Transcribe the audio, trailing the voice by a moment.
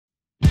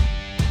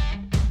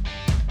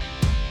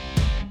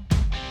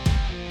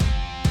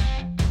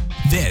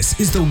This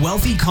is the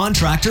Wealthy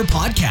Contractor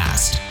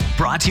Podcast,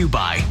 brought to you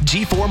by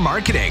G4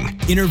 Marketing.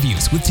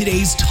 Interviews with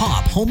today's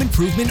top home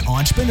improvement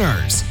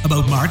entrepreneurs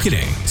about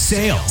marketing,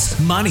 sales,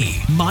 money,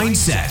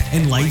 mindset,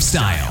 and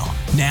lifestyle.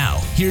 Now,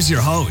 here's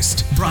your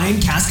host, Brian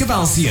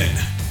Kaskavalciyan.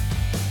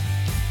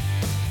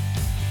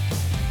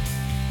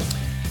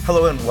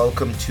 Hello and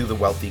welcome to the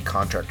Wealthy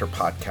Contractor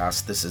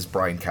Podcast. This is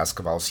Brian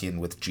Kaskavalciyan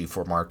with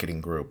G4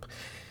 Marketing Group.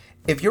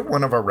 If you're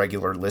one of our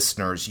regular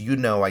listeners, you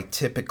know I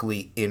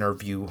typically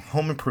interview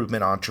home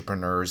improvement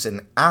entrepreneurs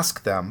and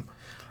ask them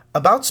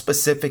about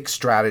specific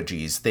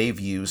strategies they've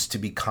used to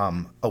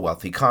become a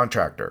wealthy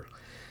contractor.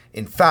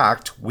 In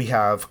fact, we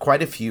have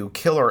quite a few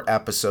killer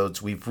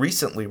episodes we've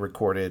recently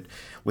recorded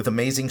with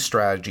amazing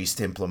strategies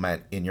to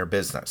implement in your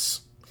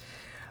business.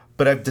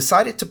 But I've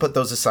decided to put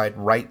those aside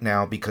right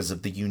now because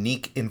of the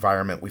unique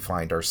environment we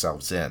find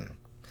ourselves in.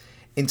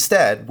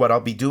 Instead, what I'll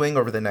be doing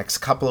over the next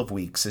couple of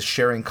weeks is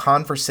sharing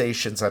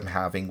conversations I'm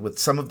having with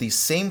some of these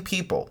same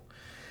people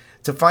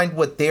to find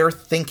what they're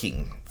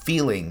thinking,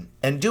 feeling,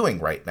 and doing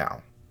right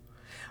now.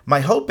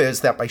 My hope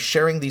is that by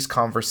sharing these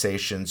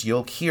conversations,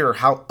 you'll hear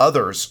how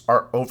others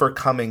are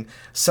overcoming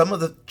some of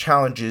the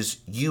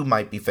challenges you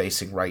might be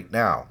facing right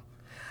now.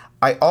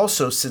 I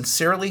also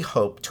sincerely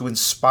hope to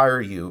inspire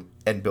you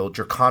and build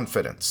your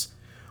confidence.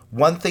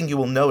 One thing you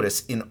will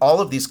notice in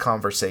all of these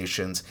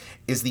conversations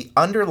is the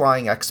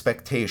underlying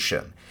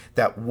expectation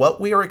that what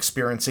we are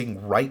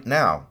experiencing right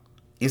now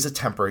is a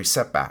temporary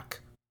setback.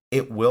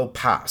 It will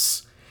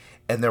pass,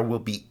 and there will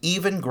be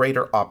even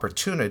greater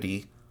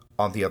opportunity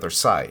on the other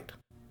side.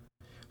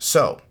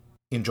 So,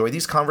 enjoy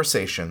these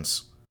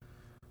conversations.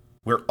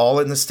 We're all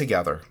in this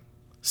together.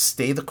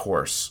 Stay the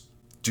course.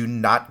 Do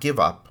not give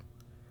up.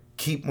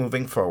 Keep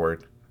moving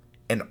forward,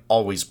 and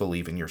always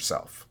believe in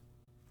yourself.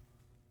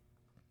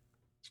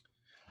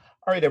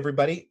 All right,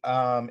 everybody.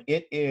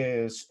 It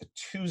is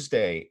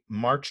Tuesday,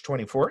 March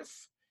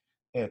 24th.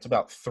 It's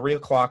about 3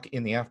 o'clock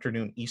in the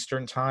afternoon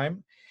Eastern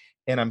time.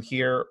 And I'm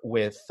here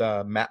with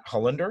Matt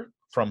Hullander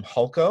from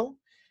Hullco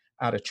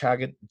out of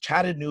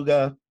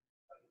Chattanooga,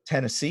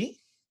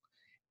 Tennessee.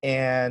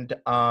 And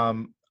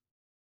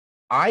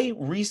I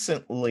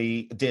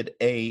recently did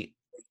a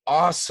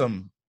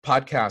awesome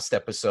podcast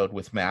episode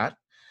with Matt.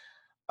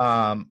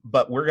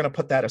 But we're going to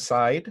put that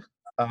aside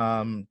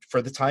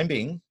for the time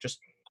being, just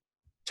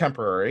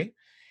temporary.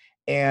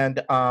 And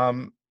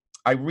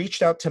I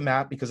reached out to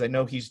Matt because I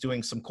know he's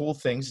doing some cool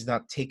things. He's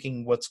not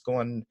taking what's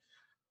going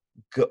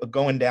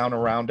down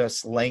around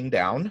us laying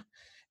down.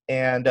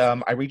 And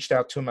I reached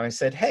out to him and I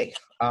said, hey,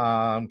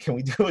 can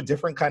we do a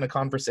different kind of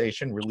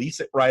conversation, release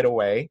it right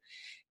away?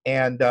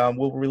 And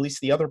we'll release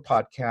the other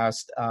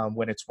podcast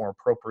when it's more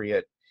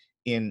appropriate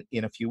in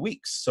a few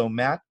weeks. So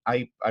Matt,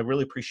 I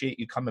really appreciate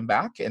you coming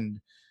back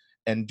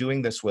and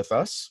doing this with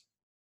us.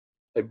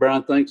 Hey,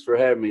 Brian, thanks for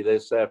having me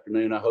this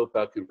afternoon. I hope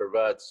I can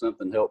provide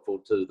something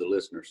helpful to the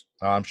listeners.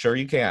 I'm sure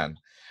you can.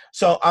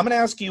 So I'm going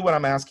to ask you what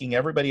I'm asking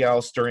everybody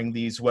else during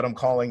these, what I'm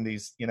calling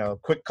these,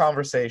 quick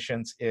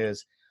conversations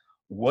is,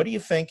 what are you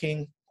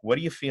thinking? What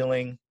are you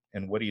feeling?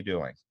 And what are you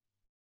doing?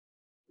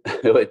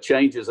 It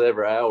changes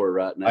every hour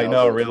right now. I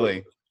know,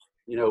 really.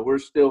 We're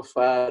still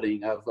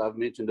fighting. I've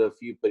mentioned to a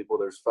few people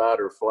there's fight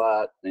or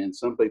flight, and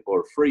some people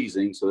are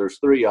freezing. So there's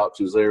three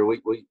options there.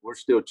 We're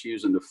still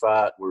choosing to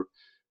fight. We're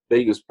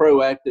being as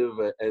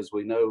proactive as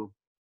we know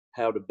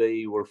how to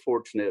be. We're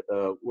fortunate.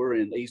 We're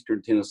in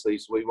Eastern Tennessee,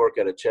 so we work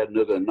at a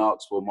Chattanooga and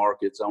Knoxville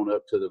markets on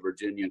up to the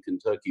Virginia and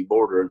Kentucky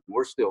border. And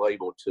we're still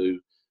able to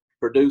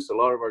produce a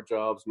lot of our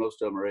jobs.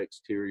 Most of them are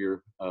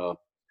exterior.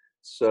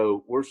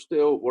 So we're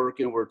still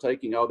working. We're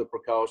taking all the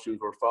precautions.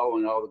 We're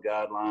following all the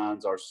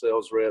guidelines. Our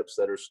sales reps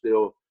that are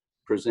still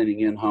presenting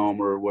in-home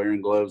are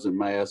wearing gloves and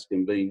masks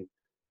and being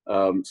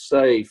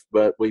safe.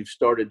 But we've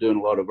started doing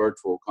a lot of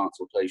virtual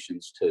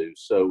consultations too.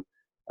 So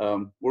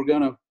we're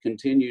going to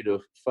continue to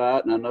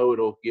fight, and I know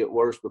it'll get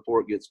worse before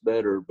it gets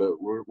better, but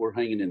we're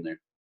hanging in there.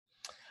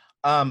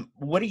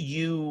 What are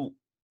you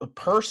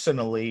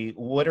personally,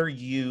 what are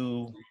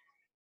you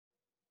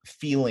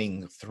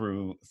feeling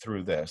through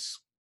this?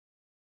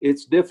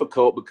 It's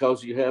difficult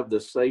because you have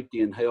the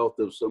safety and health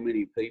of so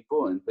many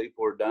people, and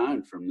people are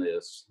dying from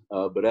this.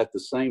 But at the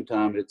same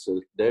time, it's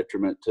a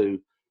detriment to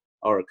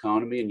our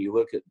economy. And you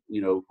look at,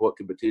 what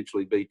could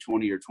potentially be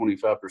 20 or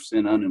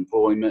 25%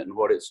 unemployment and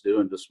what it's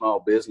doing to small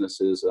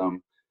businesses.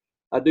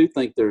 I do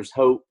think there's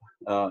hope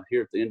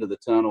here at the end of the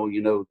tunnel.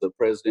 The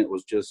president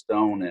was just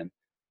on, and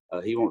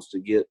he wants to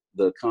get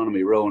the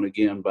economy rolling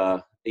again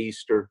by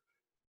Easter.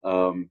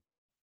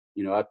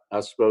 I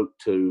spoke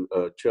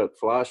to Chuck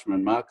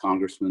Fleischman, my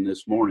congressman,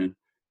 this morning,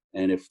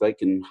 and if they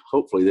can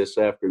hopefully this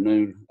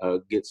afternoon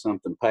get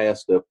something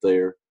passed up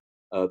there,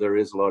 there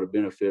is a lot of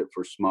benefit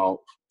for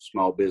small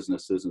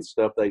businesses and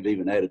stuff. They've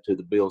even added to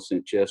the bill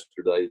since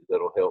yesterday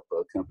that'll help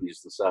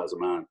companies the size of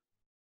mine.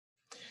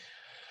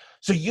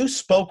 So you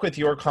spoke with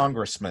your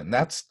congressman.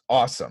 That's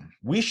awesome.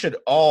 We should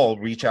all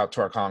reach out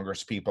to our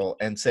congresspeople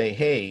and say,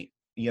 hey,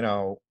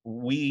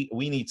 we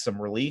need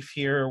some relief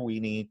here. We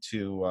need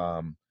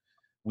to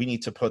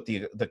put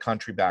the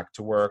country back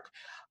to work.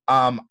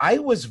 I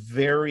was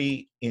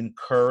very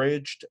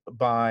encouraged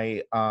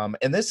by,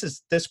 and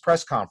this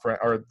press conference,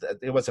 or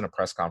it wasn't a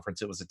press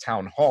conference, it was a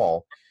town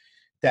hall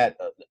that,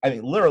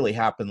 literally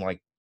happened like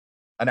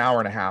an hour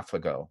and a half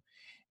ago.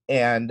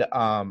 And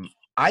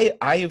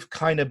I've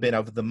kind of been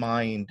of the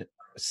mind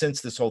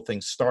since this whole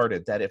thing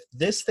started that if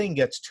this thing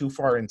gets too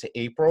far into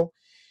April,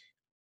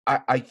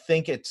 I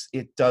think it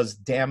does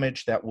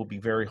damage that will be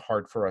very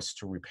hard for us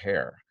to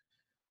repair.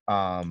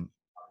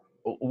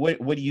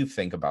 What do you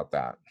think about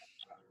that?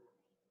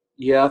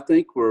 Yeah, I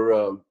think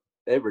we're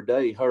every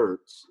day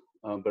hurts,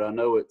 but I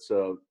know it's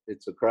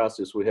a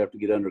crisis we have to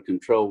get under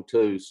control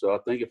too. So I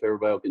think if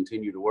everybody will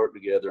continue to work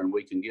together and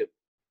we can get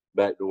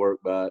back to work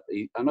I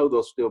know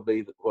there'll still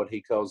be what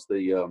he calls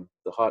the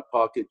hot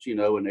pockets, in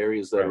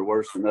areas that are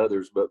worse than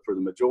others. But for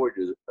the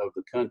majority of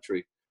the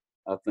country,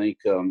 I think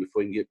if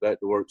we can get back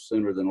to work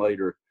sooner than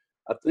later,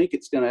 I think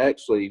it's going to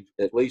actually,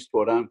 at least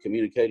what I'm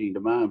communicating to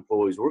my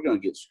employees, we're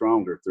going to get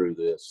stronger through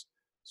this.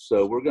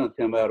 So we're going to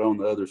come out on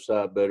the other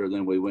side better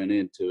than we went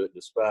into it.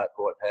 Despite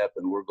what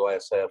happened, we're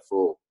glass half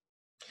full.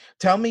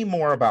 Tell me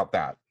more about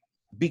that,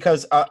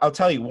 because I'll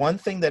tell you one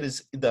thing that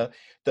is the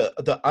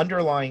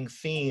underlying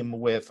theme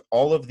with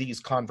all of these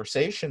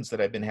conversations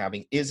that I've been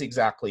having is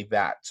exactly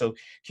that. So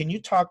can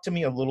you talk to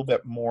me a little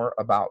bit more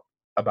about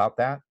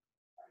that?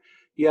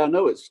 Yeah, I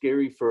know it's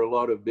scary for a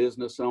lot of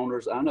business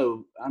owners. I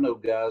know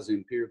guys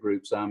in peer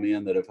groups I'm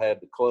in that have had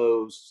to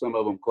close. Some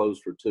of them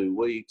closed for 2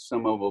 weeks.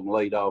 Some of them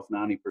laid off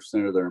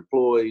 90% of their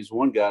employees.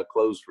 One guy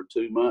closed for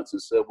 2 months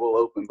and said, we'll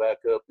open back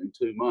up in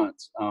 2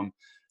 months.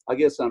 I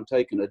guess I'm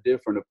taking a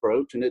different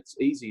approach, and it's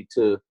easy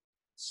to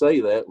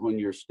say that when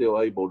you're still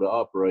able to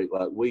operate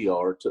like we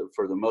are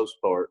for the most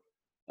part.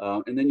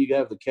 And then you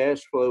have the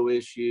cash flow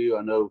issue.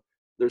 I know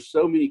there's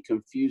so many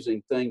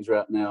confusing things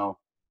right now.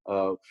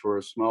 For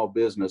a small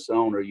business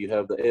owner, you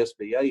have the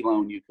SBA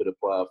loan you could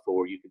apply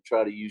for. You could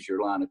try to use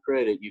your line of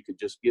credit. You could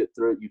just get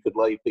through it. You could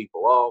lay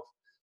people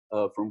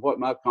off. From what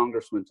my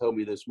congressman told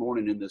me this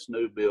morning in this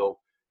new bill,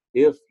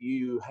 if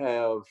you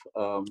have,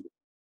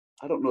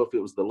 I don't know if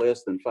it was the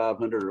less than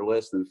 500 or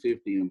less than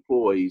 50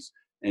 employees,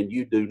 and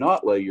you do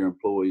not lay your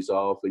employees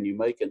off and you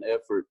make an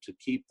effort to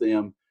keep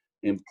them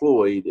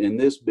employed, in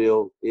this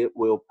bill, it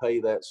will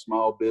pay that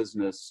small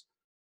business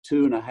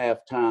 2.5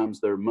 times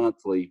their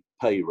monthly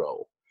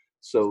payroll.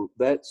 So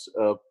that's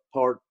a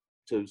part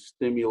to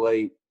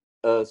stimulate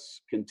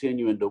us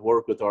continuing to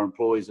work with our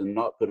employees and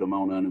not put them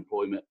on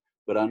unemployment.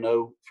 But I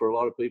know for a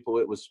lot of people,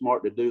 it was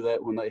smart to do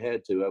that when they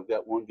had to. I've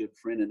got one good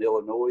friend in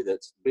Illinois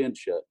that's been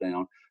shut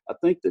down. I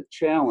think the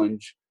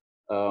challenge,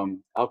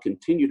 I'll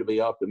continue to be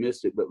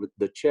optimistic, but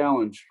the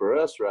challenge for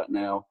us right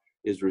now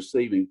is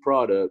receiving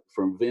product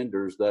from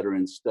vendors that are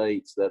in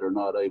states that are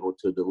not able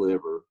to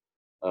deliver.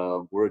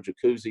 We're a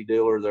jacuzzi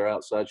dealer. They're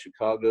outside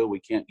Chicago. We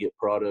can't get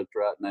product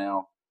right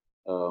now.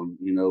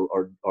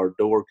 Our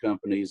door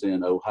companies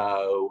in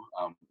Ohio,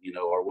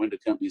 our window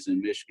companies in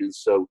Michigan.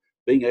 So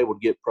being able to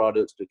get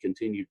products to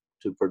continue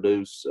to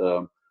produce,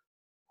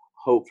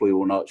 hopefully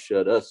will not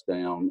shut us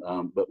down.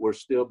 But we're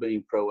still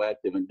being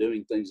proactive and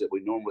doing things that we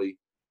normally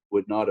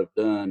would not have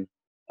done,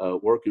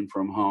 working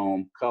from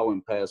home,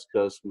 calling past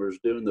customers,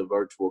 doing the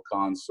virtual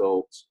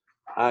consults.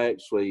 I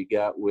actually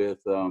got with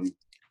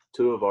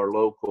two of our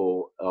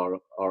local,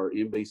 our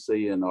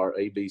NBC and our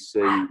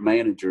ABC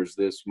managers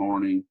this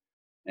morning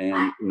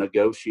and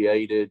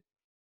negotiated,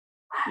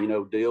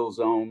 deals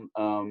on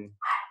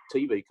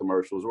TV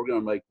commercials. We're going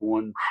to make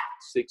one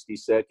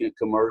 60-second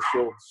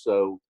commercial.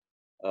 So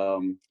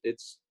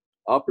it's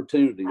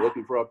opportunity,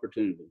 looking for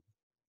opportunity.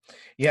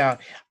 Yeah.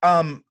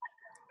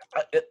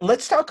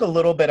 Let's talk a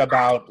little bit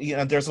about,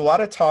 there's a lot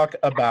of talk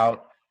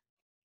about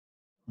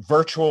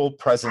virtual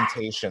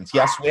presentations.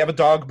 Yes, we have a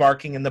dog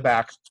barking in the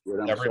back.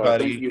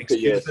 Everybody,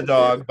 excuse the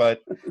dog,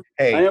 but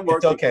hey, I am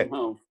it's okay. From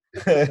home.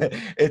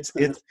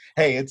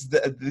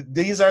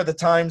 These are the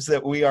times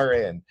that we are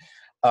in.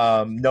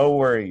 No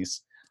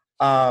worries.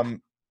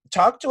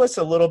 Talk to us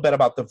a little bit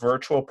about the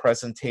virtual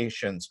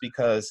presentations,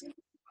 because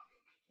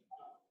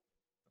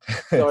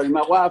sorry,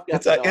 my wife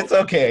got it's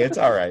okay. It's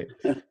all right.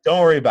 Don't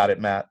worry about it,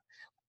 Matt.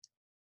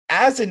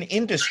 As an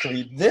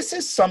industry, this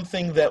is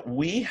something that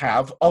we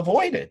have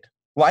avoided.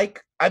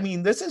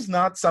 This is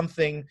not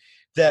something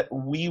that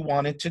we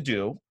wanted to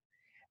do.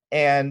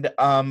 And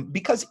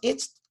because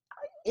it's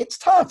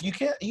tough.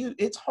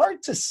 It's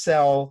hard to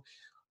sell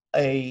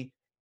a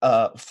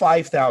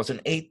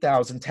 $5,000, $8,000,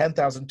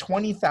 $10,000,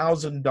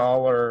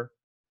 $20,000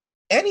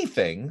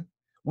 anything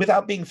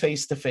without being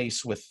face to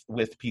face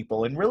with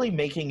people and really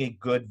making a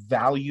good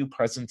value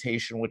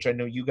presentation, which I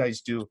know you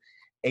guys do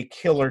a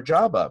killer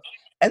job of.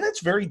 And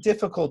that's very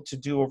difficult to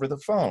do over the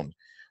phone.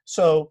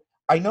 So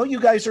I know you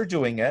guys are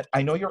doing it.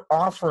 I know you're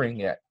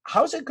offering it.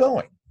 How's it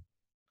going?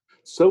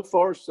 So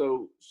far,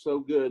 so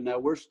good. Now,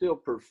 we're still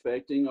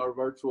perfecting our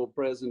virtual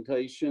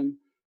presentation.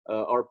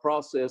 Our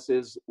process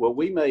is,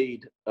 we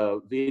made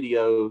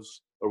videos,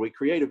 or we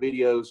created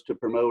videos to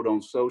promote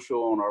on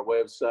social, on our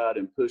website,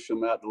 and push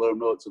them out to let them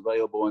know it's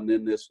available. And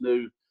then this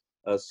new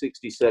a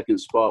 60-second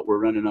spot we're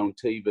running on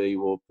TV.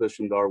 We'll push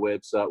them to our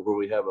website where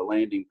we have a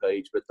landing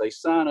page, but they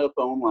sign up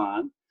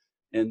online.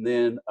 And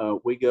then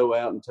we go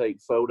out and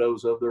take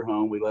photos of their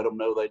home. We let them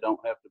know they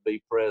don't have to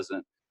be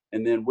present.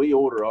 And then we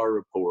order our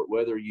report,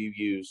 whether you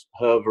use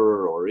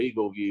Hover or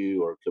Eagle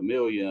View or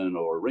Chameleon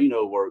or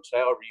RenoWorks,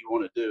 however you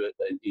want to do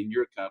it in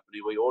your company.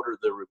 We order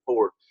the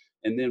report,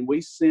 and then we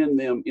send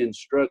them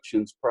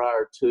instructions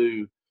prior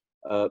to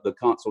the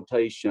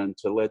consultation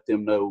to let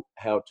them know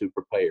how to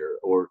prepare,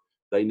 or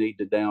they need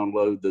to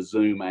download the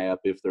Zoom app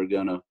if they're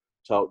going to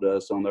talk to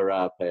us on their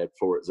iPad,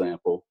 for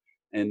example.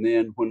 And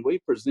then when we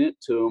present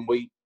to them,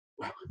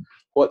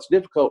 what's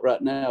difficult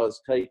right now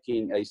is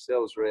taking a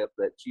sales rep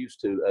that's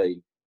used to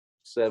a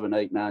 7,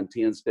 8, 9,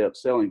 10-step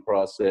selling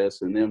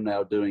process and them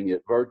now doing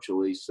it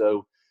virtually.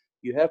 So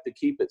you have to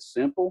keep it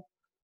simple.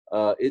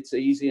 It's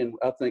easy, and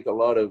I think a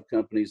lot of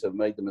companies have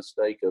made the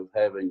mistake of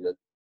having a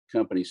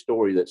company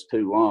story that's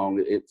too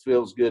long. It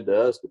feels good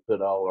to us to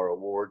put all our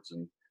awards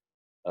and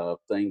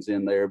things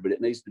in there, but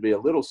it needs to be a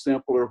little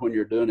simpler when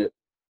you're doing it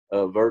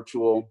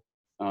virtual,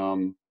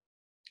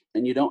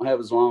 and you don't have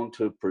as long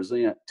to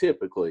present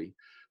typically.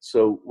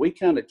 So we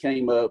kind of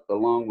came up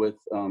along with,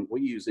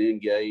 we use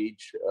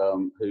Engage,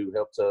 who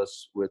helps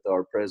us with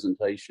our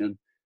presentation,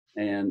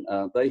 and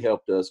they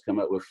helped us come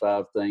up with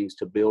 5 things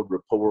to build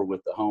rapport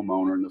with the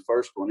homeowner. And the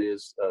first one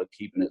is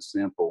keeping it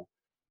simple.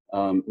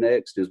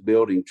 Next is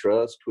building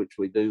trust, which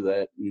we do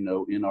that,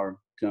 in our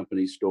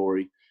company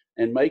story,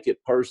 and make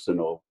it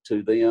personal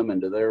to them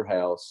and to their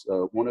house.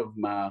 One of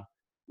my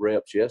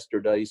reps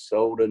yesterday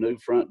sold a new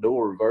front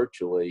door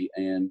virtually,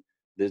 and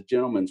this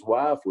gentleman's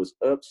wife was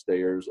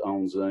upstairs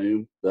on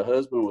Zoom. The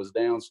husband was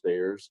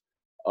downstairs.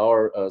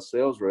 Our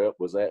sales rep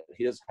was at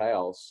his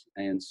house,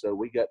 and so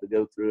we got to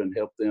go through and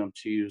help them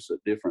choose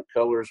different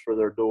colors for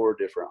their door,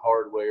 different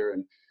hardware,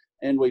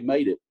 and we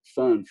made it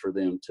fun for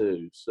them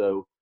too.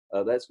 So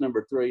that's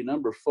number 3.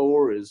 Number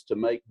 4 is to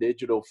make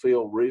digital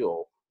feel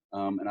real,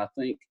 and I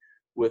think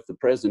with the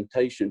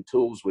presentation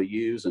tools we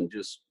use and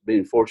just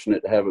being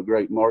fortunate to have a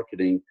great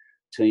marketing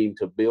team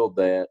to build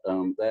that,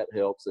 that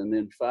helps. And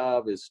then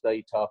 5 is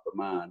stay top of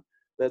mind.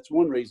 That's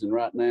one reason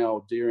right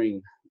now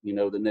during,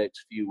 the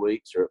next few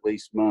weeks or at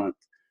least month,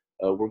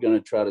 we're going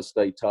to try to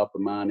stay top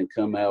of mind and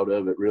come out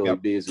of it really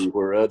busy,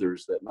 where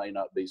others that may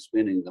not be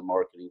spending the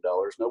marketing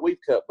dollars. Now we've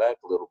cut back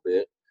a little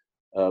bit,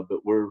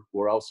 but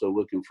we're also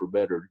looking for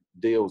better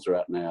deals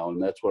right now.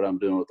 And that's what I'm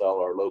doing with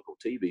all our local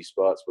TV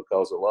spots,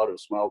 because a lot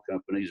of small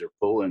companies are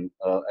pulling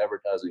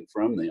advertising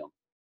from them.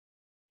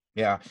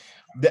 Yeah,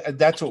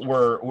 that's what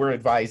we're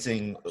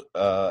advising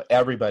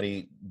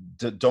everybody.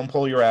 Don't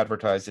pull your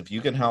advertising. If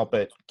you can help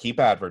it, keep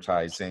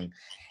advertising.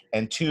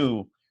 And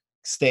 2,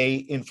 stay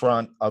in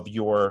front of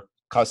your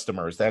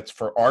customers. That's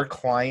for our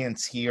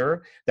clients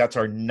here. That's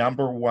our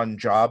number 1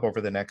 job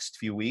over the next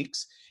few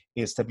weeks,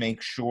 is to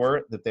make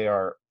sure that they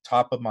are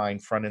top of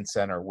mind, front and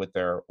center with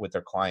their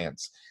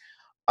clients.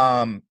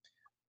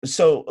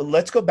 So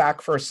let's go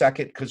back for a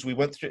second, because you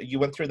went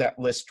through that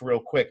list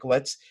real quick.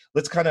 Let's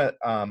kind of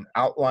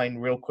outline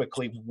real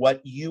quickly what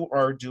you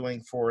are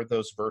doing for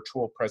those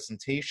virtual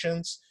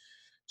presentations.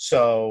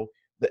 So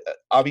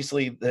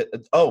obviously,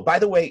 by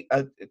the way,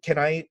 can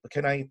I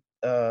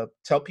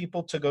tell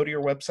people to go to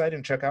your website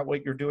and check out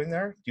what you're doing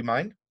there? Do you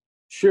mind?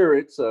 Sure.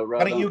 It's right.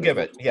 Why don't you give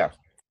it? Yeah.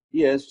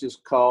 Yeah, it's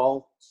just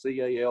call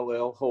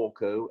CALL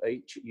Hullco,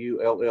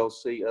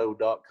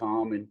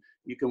 HULLCO.com, and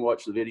you can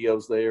watch the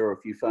videos there. Or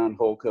if you find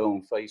Hullco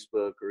on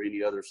Facebook or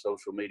any other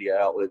social media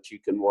outlets, you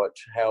can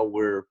watch how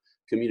we're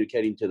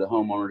communicating to the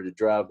homeowner to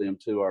drive them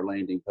to our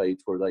landing page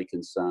where they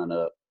can sign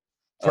up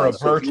for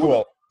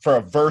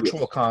a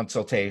virtual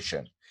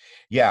consultation.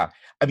 Yeah,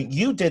 I mean,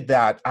 you did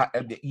that.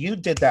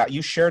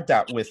 You shared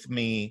that with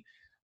me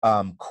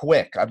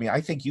quick. I mean,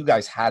 I think you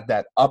guys had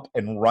that up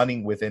and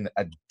running within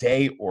a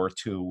day or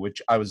 2,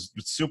 which I was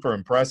super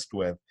impressed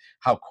with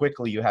how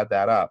quickly you had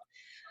that up.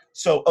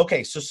 So,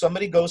 okay, so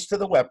somebody goes to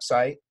the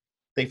website,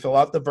 they fill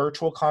out the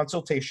virtual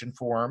consultation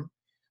form.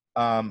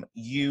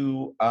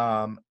 You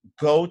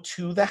go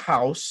to the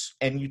house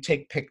and you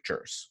take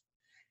pictures.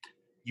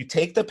 You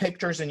take the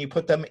pictures and you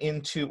put them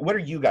into, what are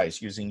you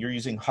guys using? You're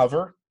using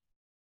Hover?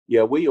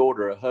 Yeah, we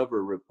order a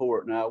Hover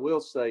report. Now, I will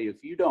say,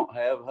 if you don't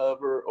have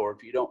Hover, or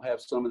if you don't have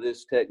some of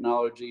this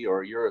technology,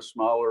 or you're a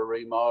smaller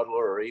remodeler,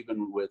 or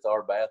even with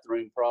our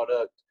bathroom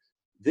product,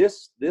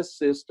 this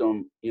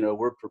system,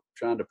 we're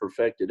trying to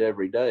perfect it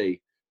every day.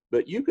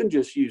 But you can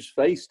just use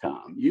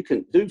FaceTime. You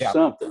can do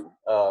something.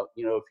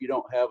 If you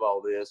don't have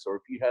all this, or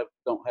if you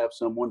don't have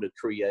someone to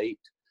create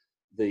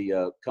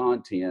the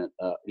content.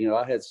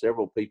 I had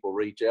several people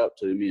reach out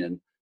to me and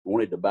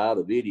wanted to buy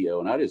the video,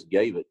 and I just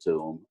gave it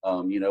to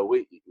them.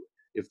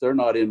 If they're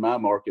not in my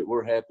market,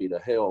 we're happy to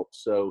help.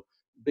 So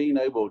being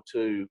able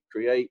to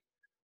create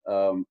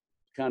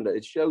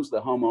it shows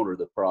the homeowner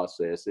the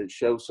process. It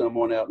shows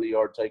someone out in the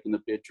yard taking the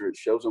picture. It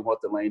shows them what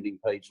the landing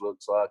page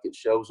looks like. It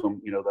shows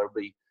them, they'll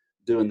be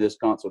doing this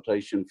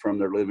consultation from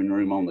their living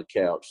room on the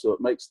couch. So it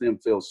makes them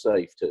feel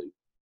safe too.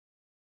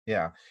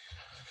 Yeah.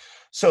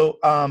 So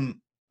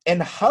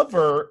And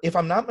Hover, if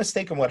I'm not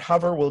mistaken, what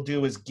Hover will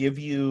do is give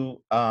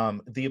you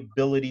the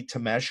ability to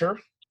measure.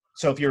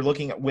 So if you're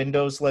looking at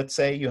windows, let's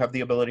say, you have the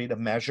ability to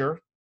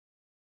measure.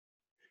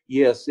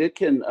 Yes, it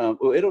can.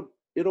 Well,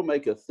 it'll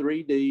make a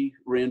 3D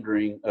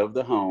rendering of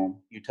the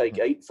home. You take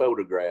 8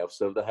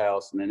 photographs of the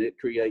house, and then it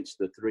creates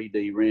the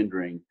 3D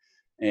rendering.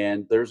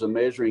 And there's a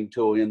measuring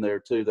tool in there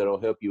too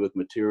that'll help you with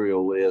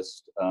material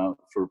list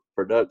for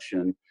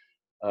production.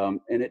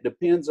 And it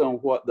depends on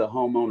what the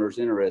homeowner's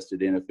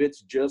interested in. If it's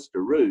just a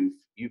roof,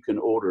 you can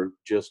order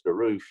just a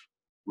roof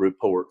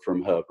report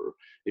from Hover.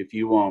 If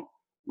you want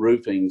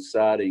roofing,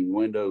 siding,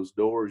 windows,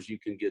 doors, you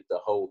can get the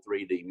whole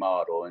 3D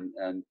model.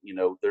 And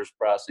there's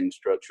pricing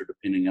structure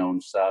depending on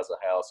size of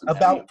house and how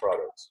many About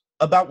products.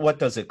 about what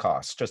does it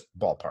cost? Just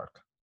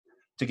ballpark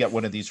to get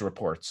one of these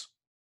reports.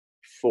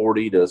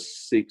 $40 to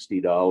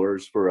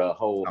 $60 for a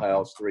whole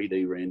house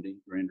 3D rendering.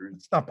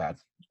 It's not bad.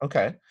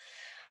 Okay.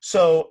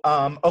 So,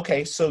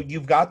 so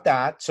you've got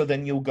that. So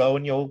then you'll go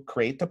and you'll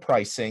create the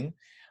pricing.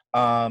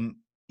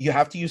 You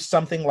have to use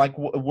something like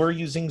we're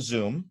using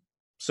Zoom.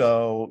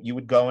 So you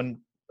would go and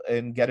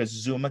get a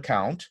Zoom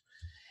account.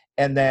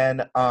 And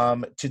then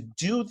to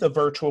do the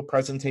virtual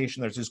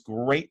presentation, there's this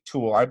great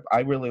tool. I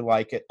really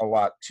like it a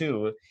lot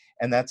too.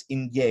 And that's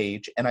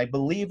Engage. And I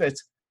believe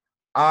it's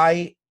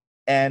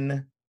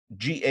ingage.io.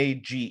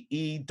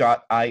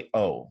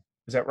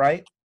 Is that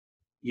right?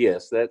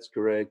 Yes, that's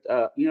correct.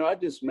 I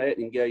just met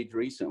Engage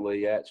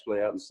recently,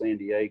 actually, out in San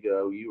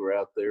Diego. You were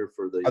out there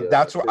for the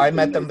That's where I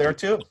met them meeting. there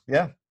too.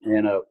 Yeah.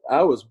 And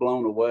I was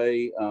blown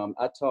away.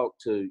 I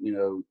talked to,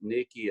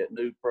 Nikki at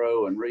New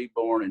Pro and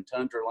Reborn and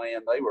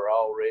Tundraland. They were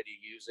already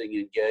using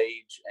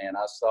Engage, and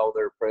I saw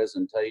their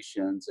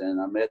presentations,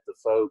 and I met the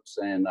folks,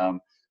 and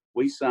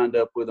we signed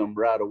up with them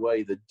right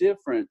away. The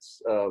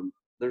difference,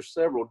 there's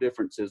several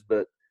differences,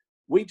 but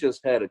we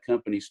just had a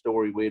company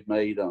story we had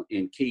made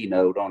in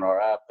Keynote on our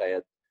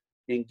iPad.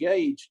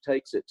 Engage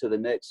takes it to the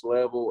next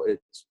level.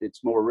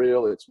 It's more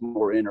real. It's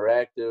more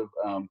interactive.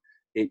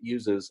 It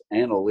uses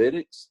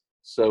analytics.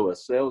 So a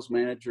sales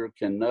manager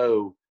can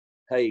know,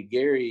 hey,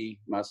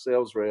 Gary, my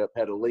sales rep,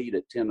 had a lead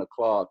at 10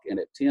 o'clock, and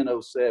at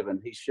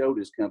 10:07, he showed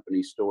his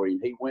company story, and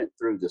he went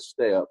through the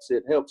steps.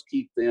 It helps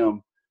keep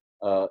them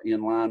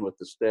in line with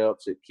the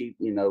steps. It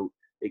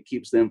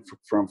keeps them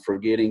from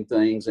forgetting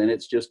things, and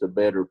it's just a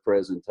better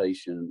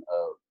presentation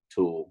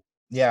tool.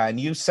 Yeah, and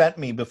you sent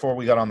me before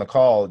we got on the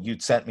call.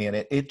 You'd sent me,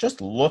 and it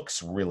just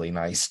looks really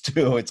nice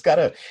too. It's got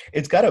a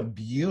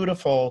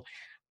beautiful,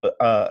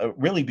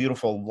 really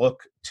beautiful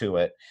look to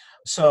it.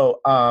 So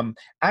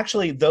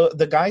actually,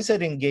 the guys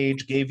at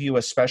Engage gave you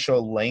a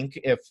special link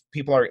if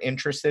people are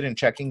interested in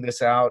checking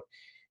this out.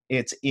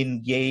 It's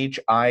Engage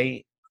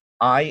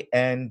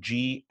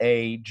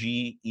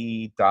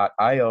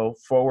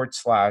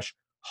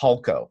ingage.io/Hullco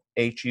HULLCO.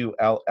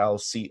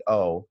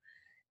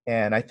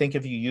 And I think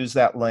if you use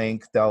that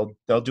link, they'll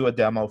do a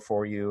demo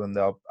for you, and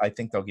I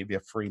think they'll give you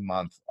a free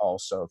month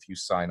also if you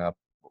sign up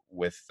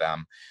with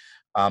them.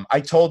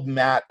 I told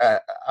Matt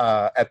at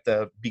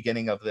the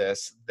beginning of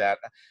this that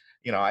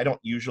I don't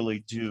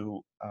usually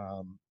do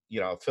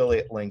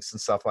affiliate links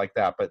and stuff like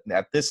that, but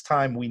at this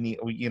time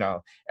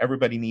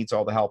everybody needs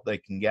all the help they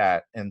can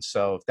get, and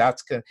so if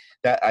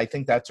I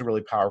think that's a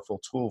really powerful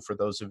tool for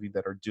those of you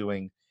that are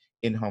doing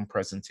in-home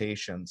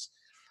presentations.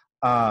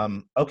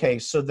 Okay,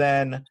 so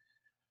then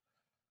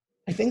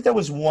I think there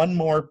was one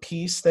more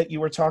piece that you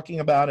were talking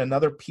about,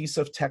 another piece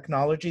of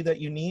technology that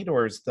you need,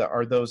 or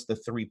are those the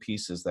 3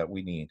 pieces that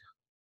we need?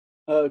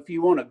 If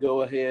you want to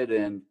go ahead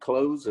and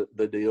close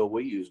the deal,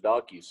 we use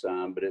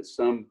DocuSign, but at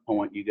some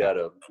point you got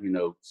to,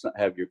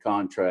 have your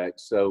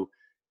contract. So,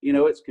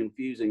 it's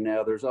confusing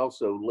now. There's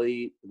also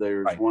Leap,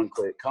 there's Right. One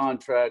Click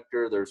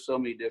Contractor, there's so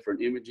many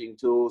different imaging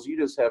tools. You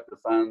just have to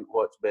find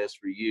what's best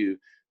for you.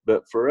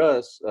 But for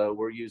us,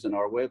 we're using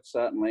our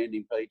website and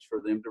landing page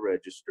for them to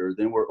register.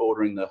 Then we're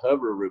ordering the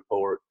Hover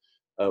report.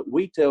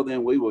 We tell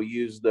them we will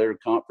use their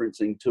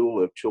conferencing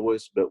tool of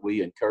choice, but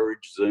we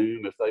encourage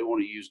Zoom. If they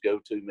want to use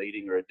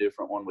GoToMeeting or a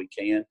different one, we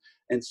can.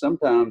 And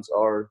sometimes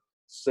our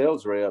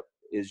sales rep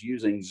is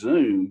using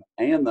Zoom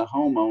and the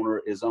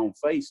homeowner is on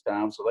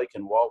FaceTime, so they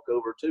can walk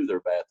over to their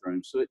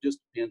bathroom. So it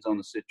just depends on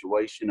the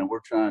situation, and we're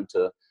trying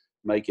to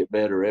make it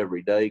better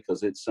every day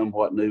because it's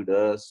somewhat new to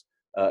us.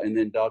 And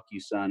then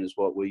DocuSign is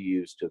what we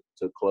use to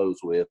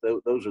close with.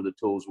 Those are the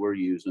tools we're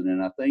using.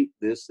 And I think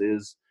this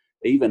is,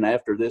 even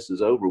after this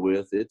is over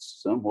with,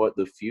 it's somewhat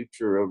the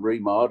future of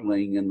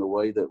remodeling in the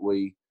way that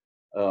we,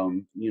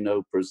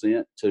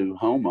 present to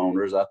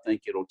homeowners. I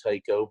think it'll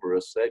take over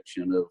a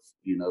section of,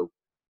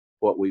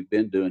 what we've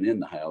been doing in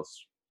the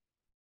house.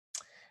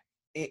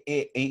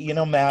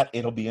 Matt,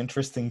 it'll be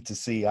interesting to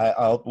see.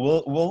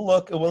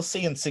 We'll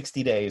see in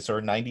 60 days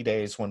or 90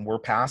 days when we're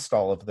past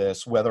all of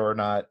this, whether or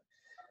not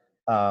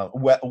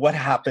what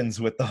happens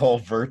with the whole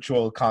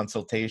virtual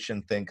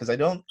consultation thing, because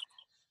the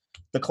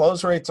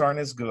close rates aren't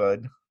as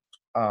good.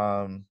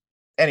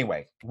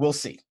 Anyway, we'll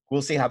see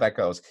how that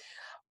goes.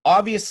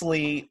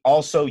 Obviously,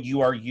 also you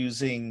are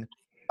using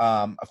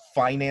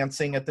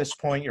financing at this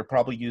point?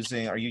 Are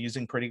you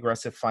using pretty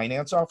aggressive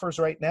finance offers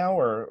right now,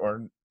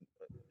 or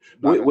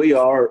not? We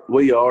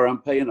are.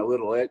 I'm paying a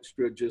little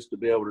extra just to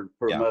be able to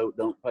Yeah. promote.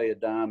 Don't pay a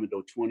dime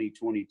until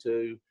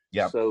 2022.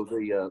 Yeah. So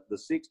the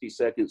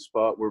 60-second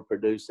spot we're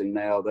producing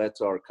now,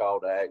 that's our call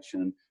to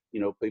action.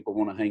 People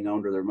want to hang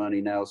on to their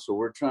money now, so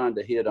we're trying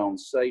to hit on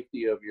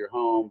safety of your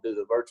home, do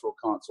the virtual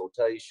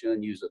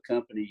consultation, use a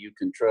company you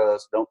can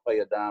trust. Don't pay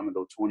a dime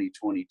until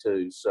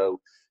 2022. So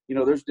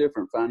there's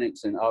different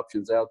financing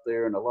options out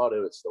there, and a lot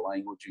of it's the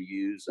language you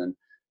use. And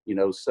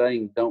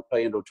saying don't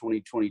pay until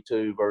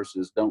 2022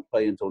 versus don't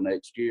pay until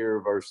next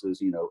year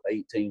versus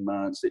 18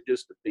 months. It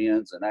just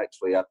depends. And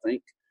actually, I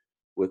think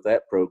with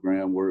that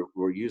program,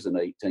 we're using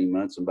 18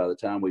 months, and by the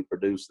time we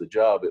produce the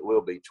job, it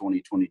will be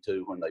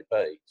 2022 when they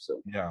pay.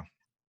 So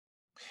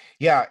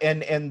yeah,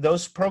 and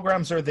those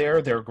programs are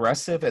there. They're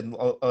aggressive,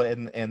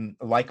 and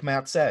like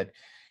Matt said,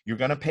 you're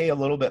going to pay a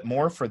little bit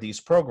more for these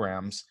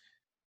programs.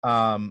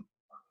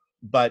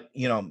 But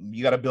you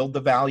got to build the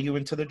value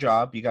into the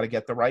job. You got to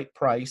get the right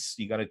price.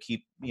 You got to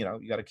keep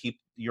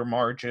your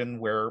margin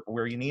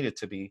where you need it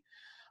to be.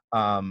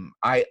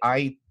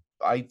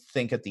 I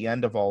think at the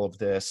end of all of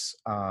this,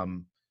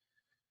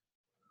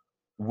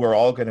 we're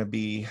all going to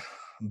be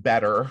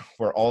better.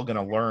 We're all going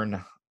to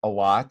learn a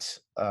lot.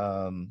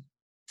 Let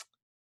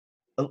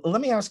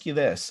me ask you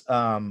this.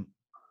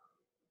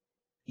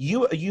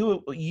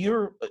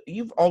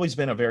 You've always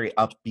been a very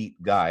upbeat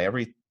guy.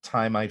 Every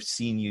time I've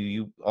seen you,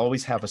 you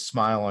always have a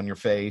smile on your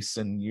face,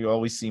 and you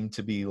always seem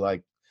to be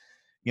like,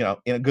 in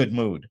a good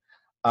mood.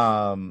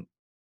 I'm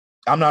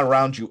not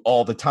around you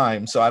all the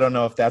time, so I don't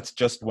know if that's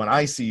just when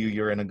I see you,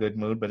 you're in a good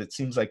mood, but it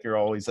seems like you're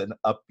always an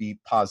upbeat,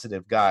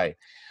 positive guy.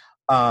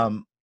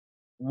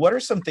 What are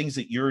some things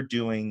that you're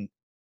doing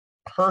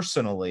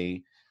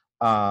personally?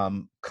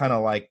 Kind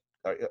of like,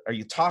 are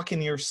you talking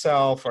to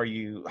yourself?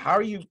 How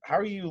are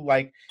you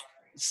like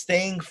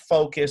staying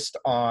focused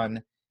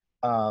on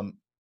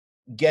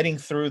getting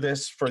through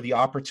this for the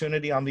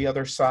opportunity on the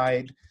other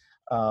side?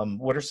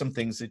 What are some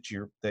things that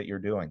you're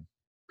doing?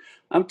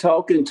 I'm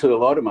talking to a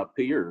lot of my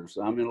peers.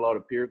 I'm in a lot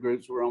of peer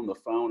groups. We're on the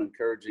phone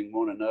encouraging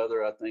one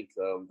another. I think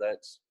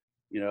that's,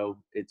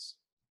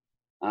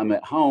 I'm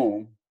at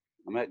home.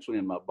 I'm actually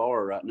in my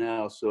bar right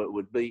now, so it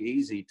would be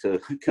easy to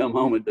come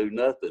home and do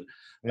nothing.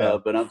 Yeah.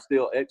 But I'm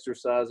still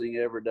exercising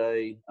every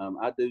day.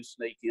 I do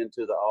sneak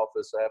into the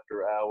office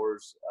after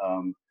hours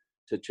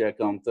to check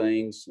on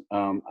things.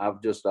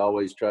 I've just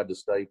always tried to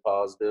stay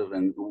positive,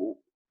 and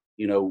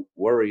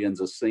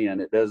worrying's a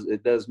sin.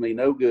 It does me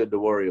no good to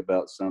worry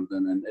about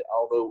something. And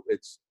although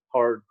it's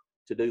hard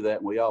to do that,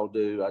 and we all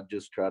do, I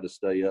just try to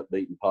stay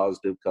upbeat and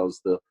positive,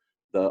 because the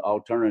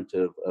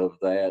alternative of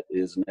that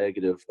is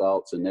negative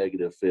thoughts and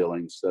negative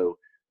feelings. So,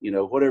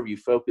 whatever you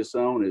focus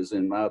on is,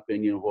 in my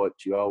opinion, what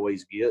you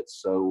always get.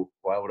 So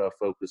why would I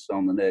focus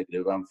on the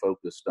negative? I'm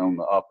focused on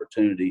the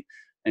opportunity.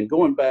 And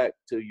going back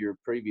to your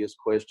previous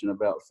question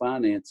about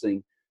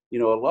financing, a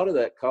lot of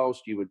that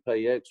cost you would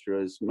pay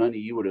extra is money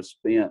you would have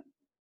spent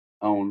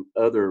on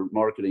other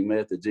marketing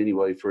methods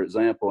anyway. For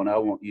example, and I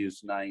won't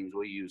use names,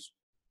 we use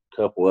a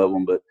couple of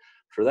them, but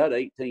for that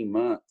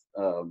 18-month,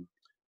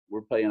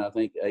 we're paying, I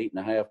think,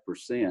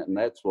 8.5%, and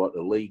that's what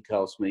the lead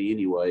costs me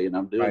anyway. And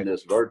I'm doing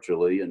this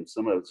virtually, and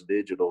some of it's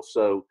digital.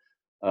 So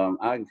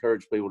I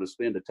encourage people to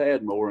spend a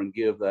tad more and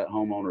give that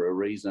homeowner a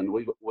reason.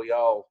 We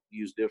all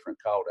use different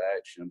call to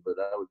action, but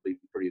I would be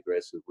pretty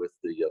aggressive with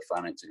the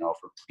financing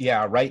offer.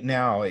 Yeah, right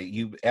now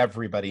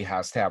everybody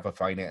has to have a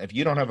finance. If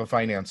you don't have a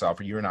finance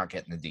offer, you're not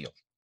getting a deal,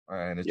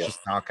 and it's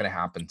just not going to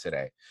happen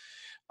today.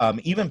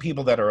 Even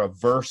people that are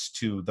averse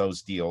to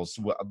those deals,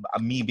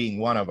 me being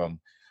one of them,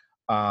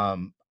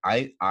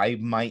 I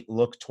might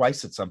look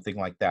twice at something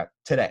like that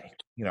today,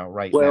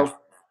 right now.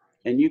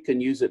 And you can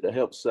use it to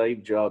help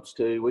save jobs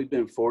too. We've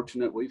been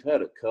fortunate. We've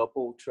had a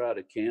couple try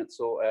to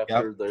cancel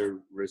after their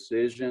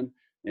rescission,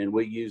 and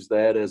we use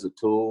that as a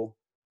tool.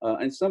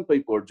 And some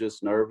people are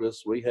just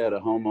nervous. We had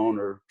a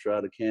homeowner try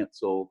to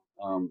cancel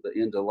the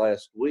end of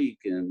last week,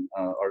 and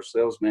our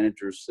sales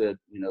manager said,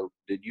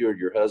 did you or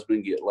your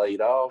husband get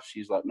laid off?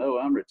 She's like, no,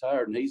 I'm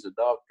retired and he's a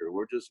doctor.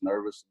 We're just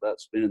nervous about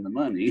spending the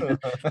money.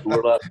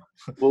 We're like,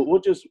 well, we'll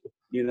just,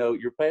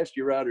 you're past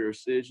your right of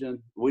rescission.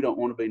 We don't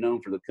want to be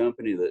known for the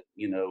company that,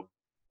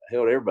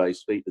 held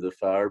everybody's feet to the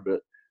fire,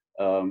 but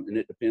and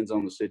it depends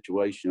on the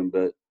situation.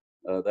 But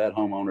that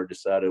homeowner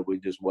decided we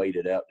just wait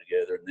it out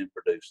together and then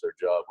produce their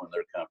job when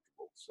they're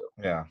comfortable. So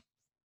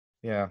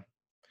yeah,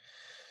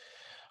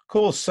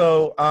 cool.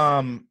 So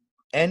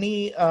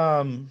any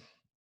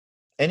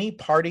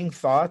parting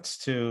thoughts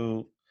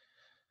to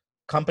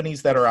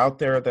companies that are out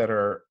there that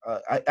are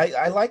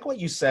I like what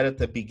you said at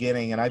the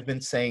beginning, and I've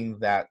been saying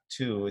that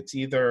too. It's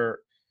either,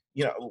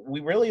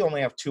 we really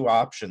only have two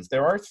options.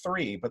 There are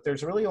three, but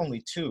there's really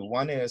only two.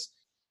 One is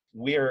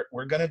we're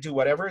going to do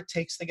whatever it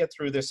takes to get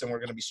through this, and we're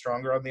going to be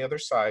stronger on the other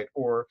side,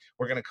 or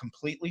we're going to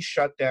completely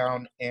shut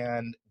down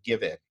and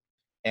give in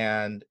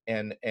and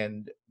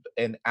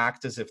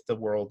act as if the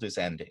world is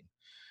ending.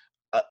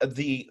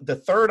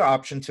 the third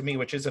option to me,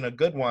 which isn't a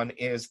good one,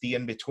 is the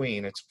in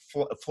between. It's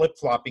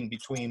flip-flopping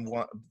between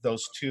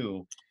those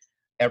two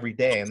every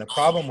day. And the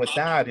problem with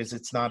that is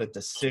it's not a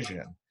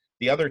decision.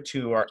 The other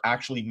two are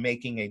actually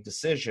making a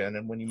decision.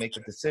 And when you make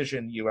a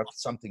decision, you have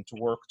something to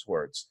work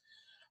towards.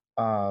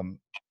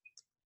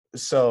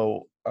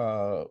 So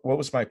what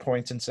was my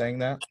point in saying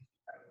that?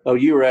 Oh,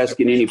 you were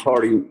asking any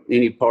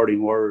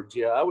parting words.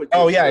 Yeah, I would.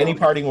 Any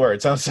parting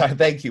words. I'm sorry.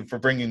 Thank you for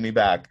bringing me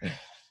back.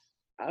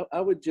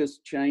 I would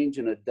just change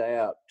and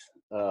adapt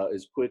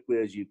as quickly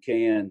as you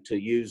can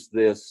to use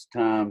this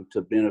time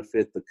to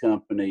benefit the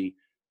company,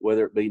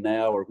 whether it be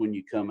now or when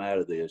you come out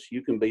of this.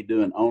 You can be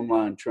doing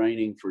online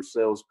training for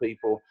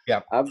salespeople.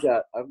 Yeah. I've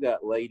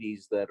got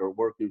ladies that are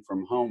working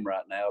from home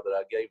right now that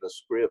I gave a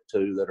script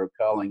to that are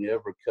calling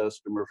every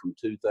customer from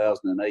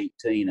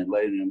 2018 and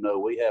letting them know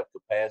we have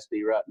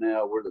capacity right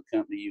now. We're the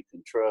company you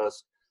can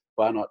trust.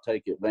 Why not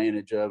take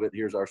advantage of it?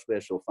 Here's our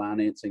special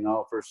financing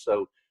offer.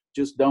 So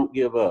just don't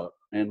give up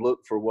and look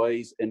for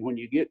ways. And when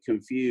you get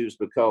confused,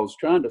 because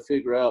trying to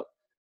figure out,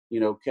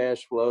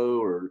 cash flow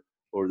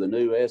or the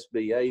new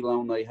SBA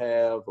loan they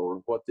have,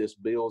 or what this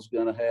bill is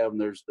going to have,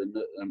 and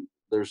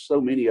there's so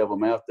many of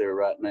them out there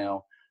right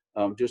now.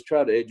 Just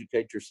try to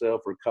educate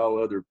yourself or call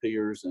other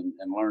peers and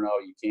learn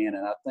all you can.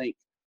 And I think,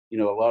 a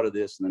lot of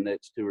this in the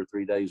next 2 or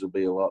 3 days will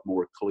be a lot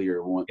more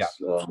clear once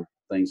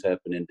things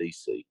happen in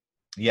DC.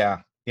 Yeah,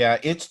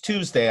 it's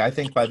Tuesday. I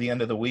think by the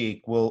end of the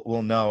week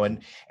we'll know.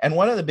 And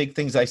one of the big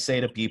things I say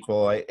to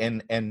people,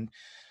 and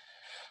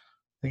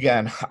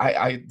again,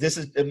 this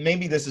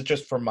is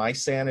just for my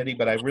sanity,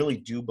 but I really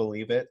do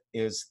believe it,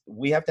 is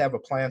we have to have a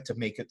plan to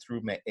make it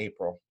through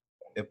April.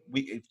 If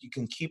you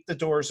can keep the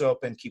doors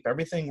open, keep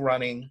everything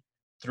running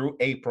through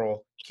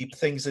April, keep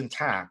things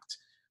intact,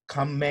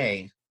 come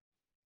May,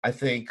 I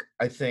think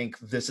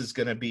this is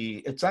going to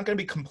be, it's not going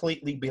to be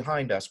completely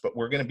behind us, but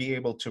we're going to be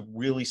able to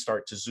really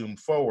start to zoom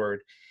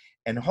forward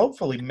and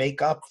hopefully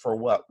make up for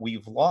what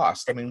we've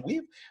lost. I mean,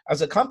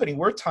 as a company,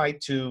 we're tied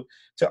to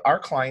our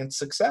clients'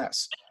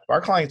 success. If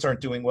our clients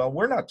aren't doing well,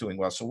 we're not doing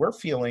well. So we're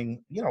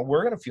feeling,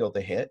 we're going to feel the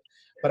hit,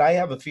 but I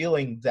have a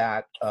feeling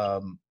that,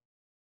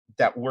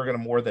 that we're going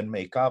to more than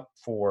make up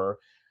for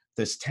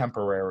this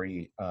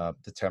the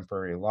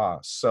temporary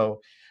loss.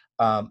 So,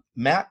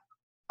 Matt,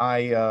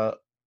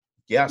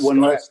 yes.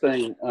 One last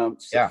thing.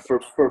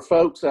 For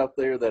folks out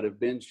there that have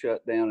been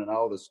shut down and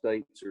all the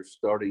states are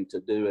starting to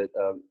do it,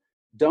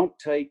 don't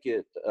take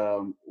it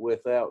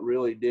without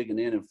really digging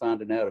in and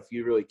finding out if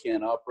you really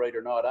can operate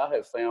or not. I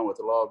have found with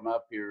a lot of my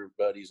peer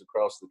buddies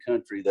across the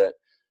country that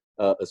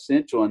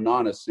essential and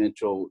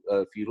non-essential,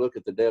 if you look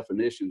at the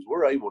definitions,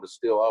 we're able to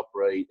still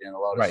operate in a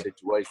lot of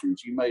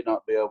situations. You may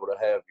not be able to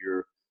have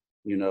your,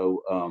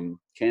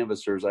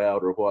 canvassers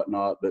out or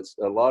whatnot, but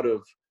a lot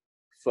of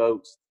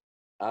folks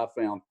I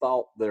found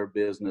thought their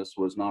business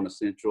was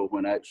non-essential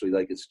when actually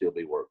they could still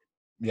be working.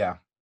 Yeah.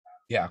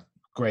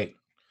 Great.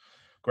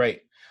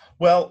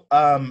 Well,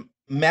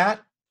 Matt,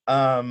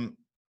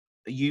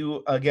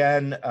 you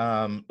again,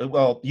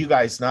 you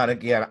guys not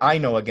again, I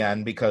know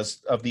again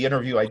because of the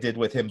interview I did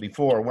with him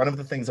before. One of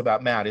the things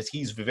about Matt is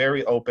he's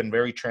very open,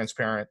 very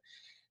transparent,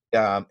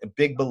 a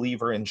big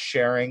believer in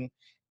sharing.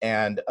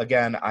 And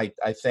again, I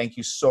thank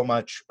you so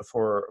much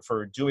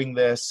for doing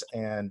this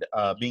and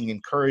being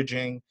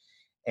encouraging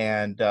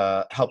and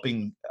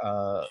helping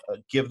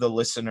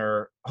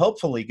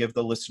hopefully give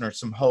the listener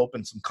some hope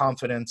and some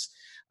confidence.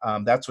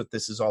 That's what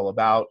this is all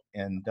about,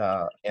 and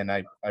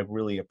I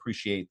really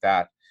appreciate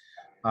that.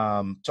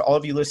 To all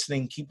of you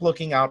listening, keep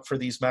looking out for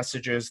these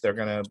messages. They're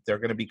gonna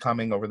be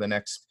coming over the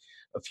next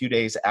few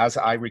days as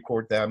I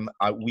record them.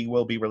 We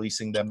will be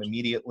releasing them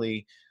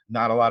immediately.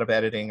 Not a lot of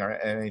editing or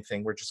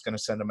anything. We're just going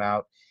to send them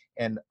out,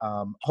 and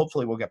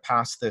hopefully we'll get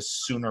past this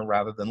sooner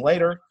rather than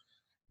later.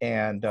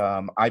 And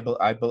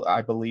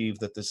I believe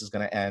that this is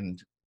going to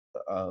end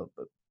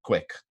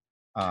quick.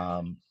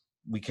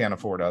 We can't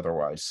afford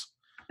otherwise.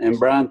 And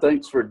Brian,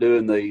 thanks for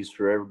doing these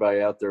for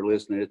everybody out there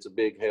listening. It's a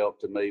big help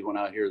to me when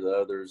I hear the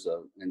others.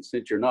 And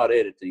since you're not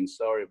editing,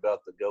 sorry about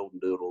the golden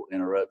doodle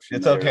interruption.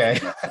 It's okay.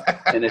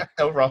 And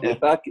no problem.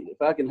 If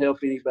I can help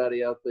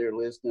anybody out there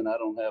listening, I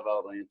don't have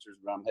all the answers,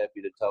 but I'm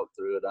happy to talk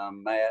through it.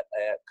 I'm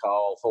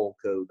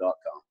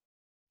Matt@callhullco.com.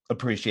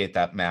 Appreciate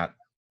that, Matt.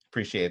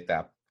 Appreciate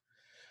that.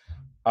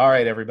 All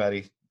right,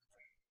 everybody.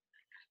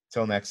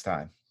 Till next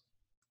time.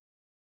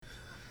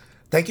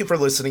 Thank you for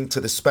listening to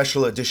this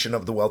special edition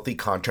of the Wealthy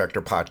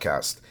Contractor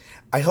Podcast.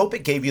 I hope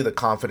it gave you the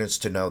confidence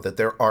to know that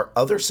there are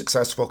other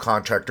successful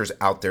contractors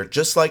out there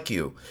just like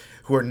you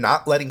who are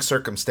not letting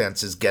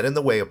circumstances get in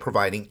the way of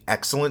providing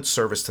excellent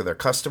service to their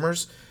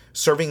customers,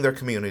 serving their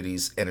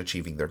communities, and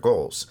achieving their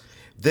goals.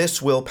 This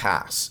will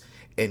pass,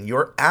 and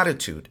your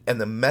attitude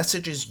and the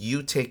messages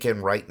you take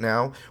in right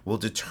now will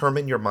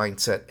determine your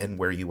mindset and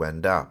where you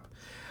end up.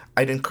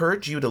 I'd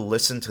encourage you to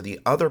listen to the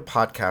other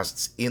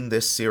podcasts in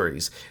this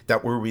series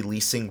that we're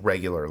releasing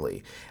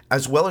regularly,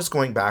 as well as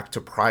going back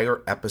to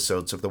prior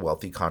episodes of the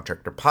Wealthy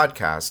Contractor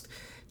Podcast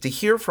to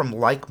hear from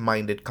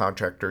like-minded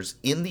contractors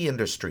in the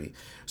industry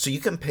so you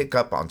can pick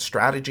up on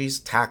strategies,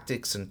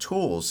 tactics, and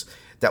tools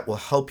that will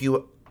help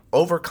you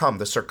overcome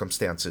the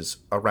circumstances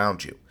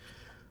around you.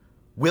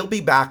 We'll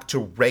be back to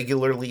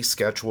regularly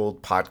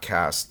scheduled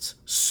podcasts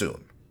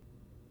soon.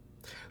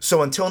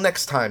 So until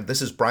next time,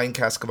 this is Brian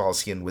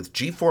Kaskavalcian with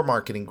G4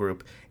 Marketing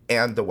Group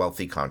and The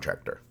Wealthy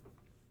Contractor.